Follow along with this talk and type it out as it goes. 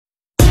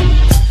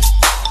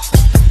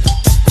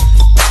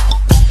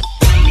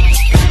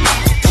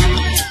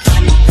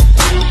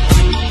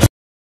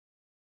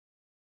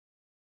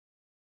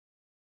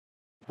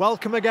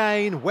Welcome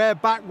again, we're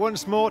back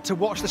once more to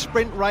watch the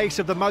sprint race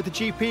of the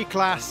MotoGP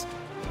class.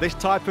 This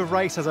type of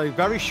race has a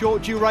very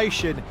short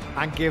duration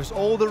and gives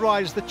all the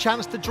riders the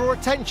chance to draw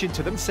attention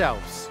to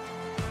themselves.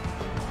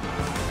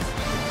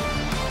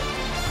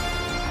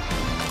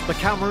 The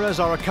cameras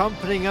are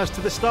accompanying us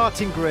to the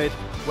starting grid,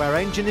 where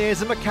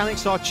engineers and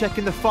mechanics are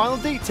checking the final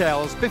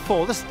details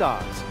before the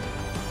start.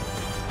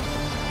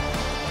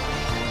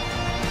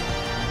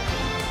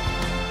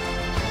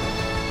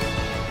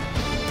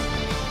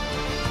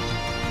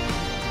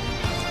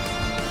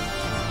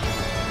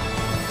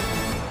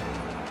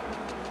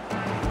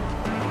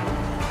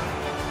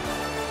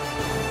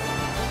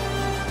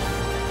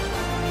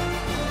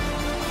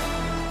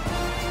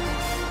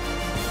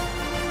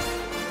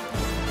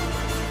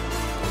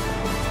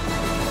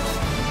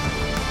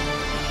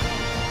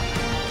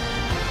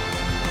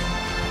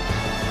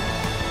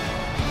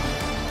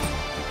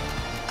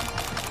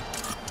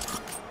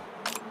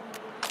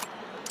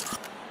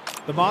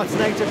 The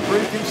Martinator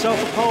proved himself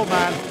a pole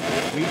man.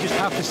 We just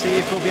have to see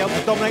if he'll be able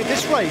to dominate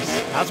this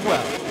race as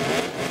well.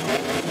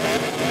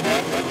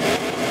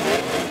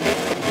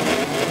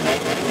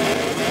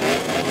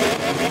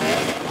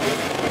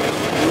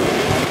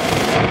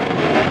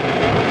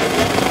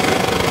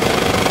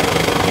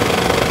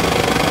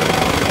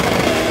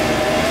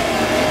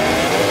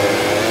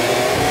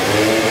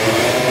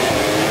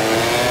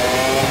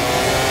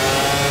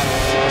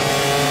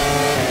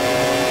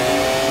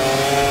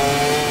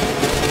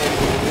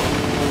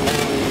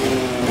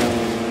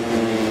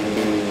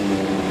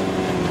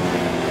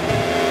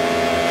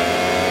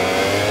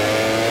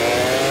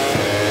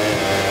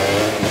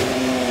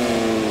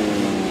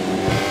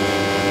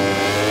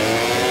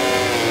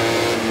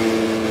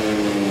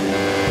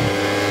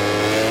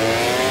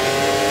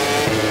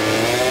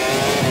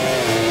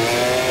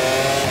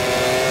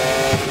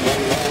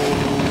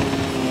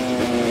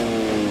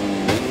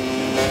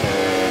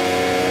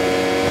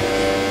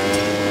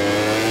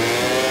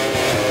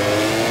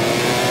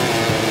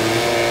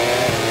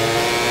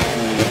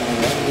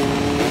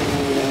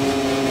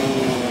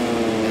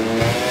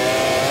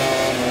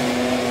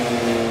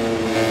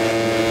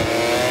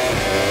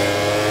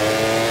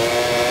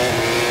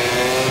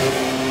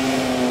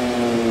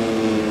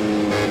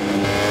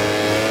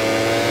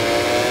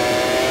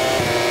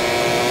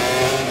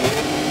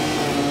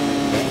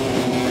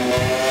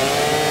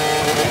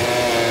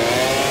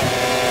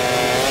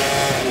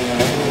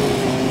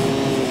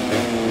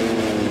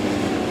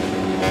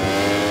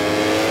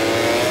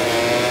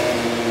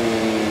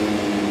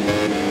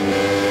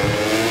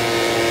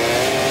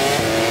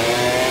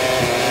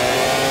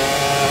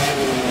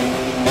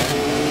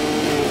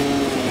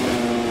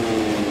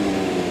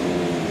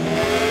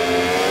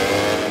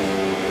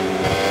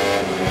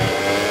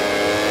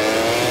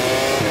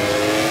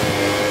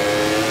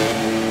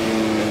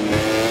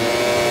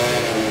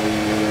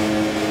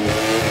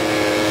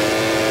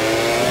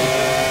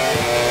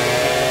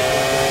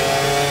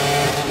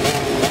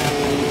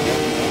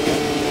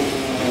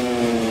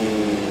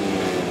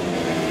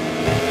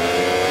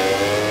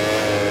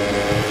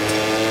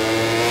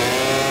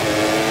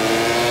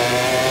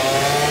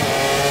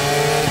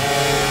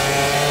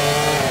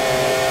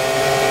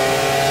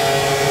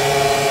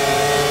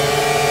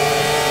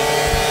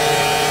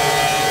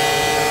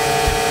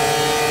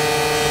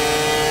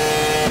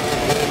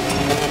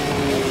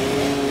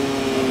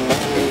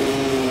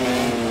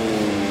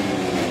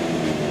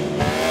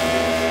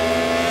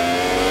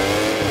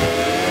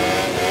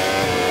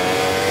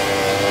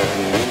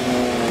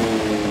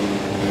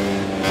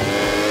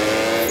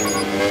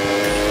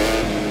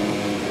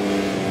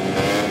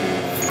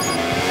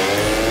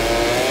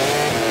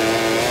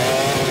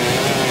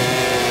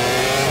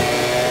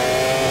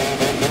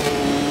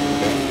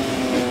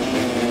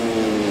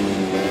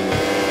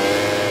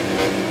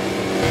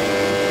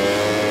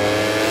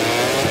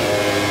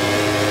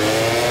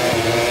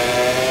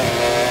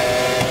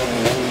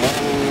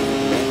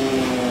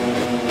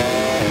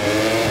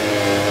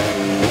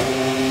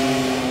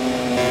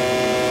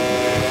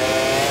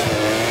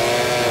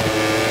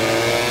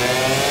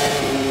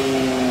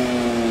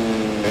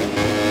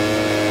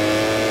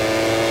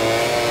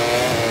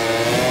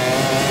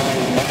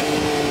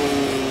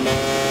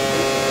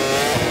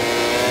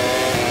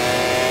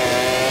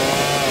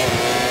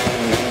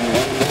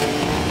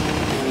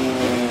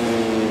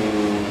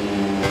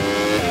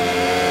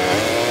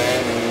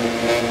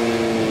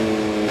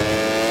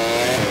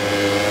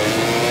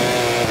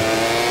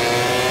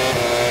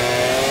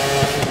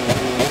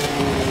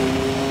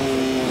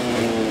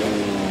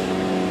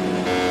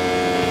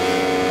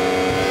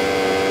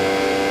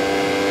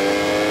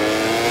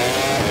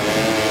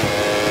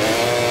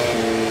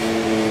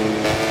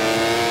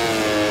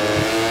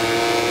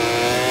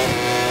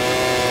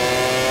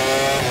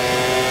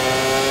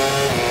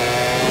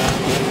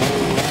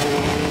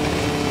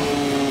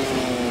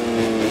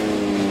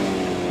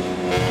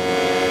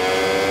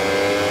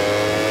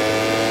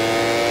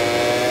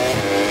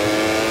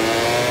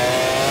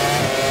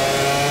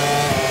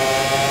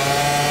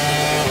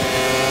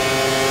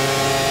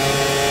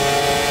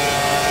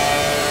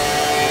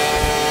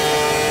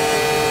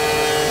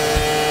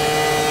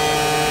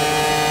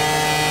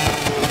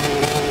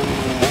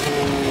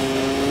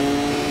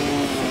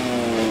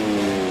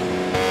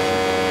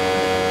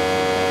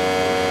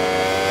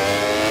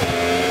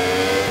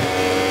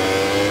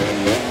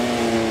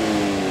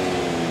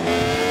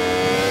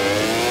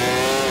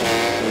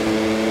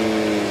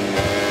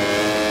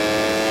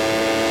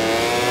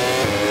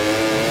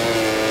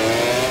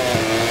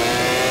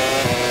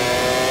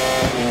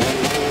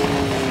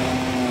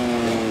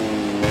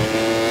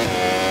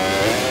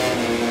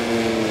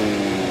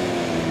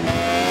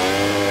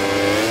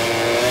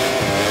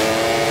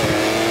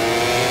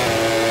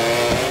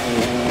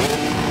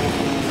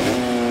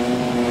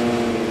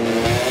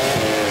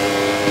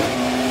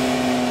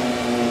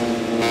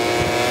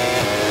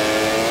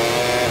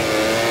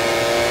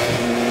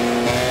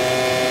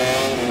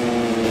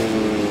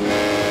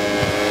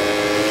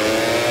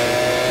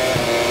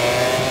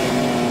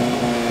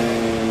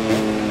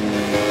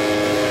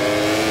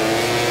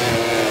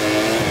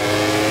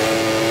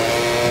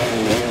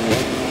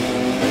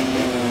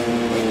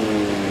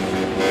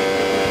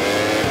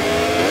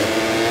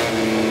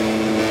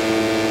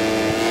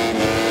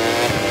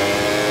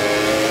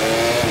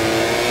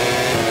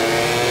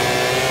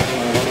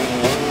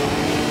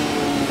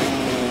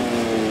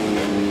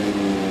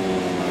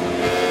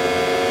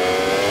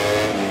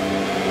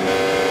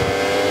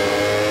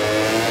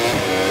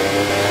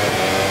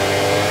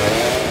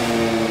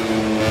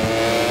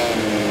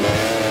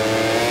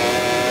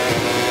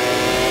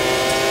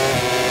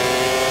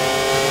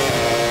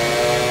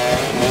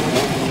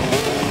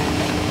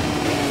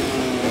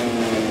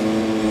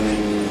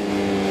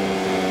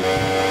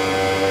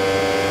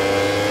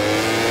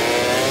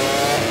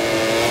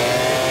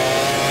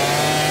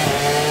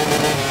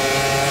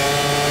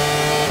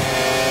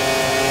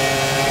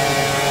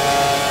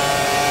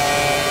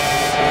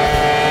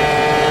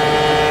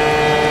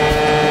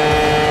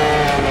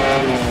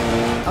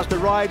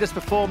 riders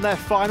perform their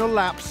final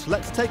laps,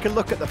 let's take a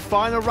look at the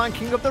final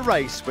ranking of the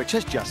race, which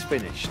has just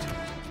finished.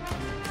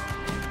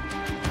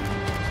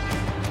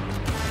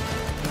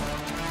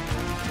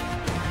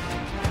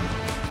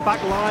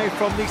 Back live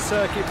from the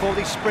circuit for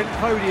the sprint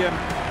podium.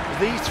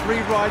 These three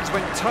riders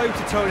went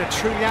toe-to-toe in a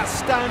truly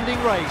outstanding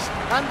race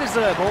and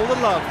deserve all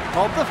the love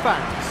of the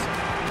fans.